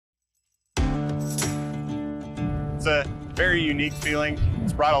It's a very unique feeling.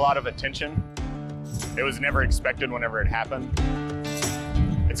 It's brought a lot of attention. It was never expected whenever it happened.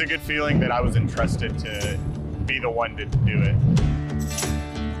 It's a good feeling that I was entrusted to be the one to do it.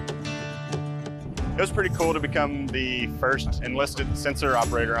 It was pretty cool to become the first enlisted sensor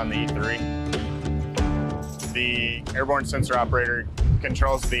operator on the E3. The airborne sensor operator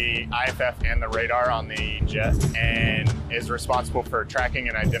controls the IFF and the radar on the jet and is responsible for tracking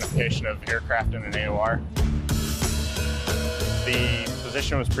and identification of aircraft in an AOR. The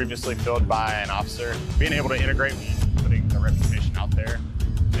position was previously filled by an officer. Being able to integrate and putting the reputation out there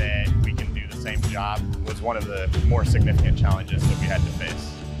that we can do the same job was one of the more significant challenges that we had to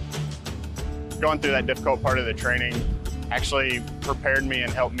face. Going through that difficult part of the training actually prepared me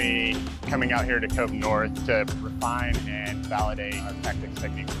and helped me coming out here to Cove North to refine and validate our tactics,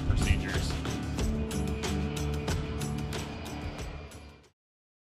 techniques,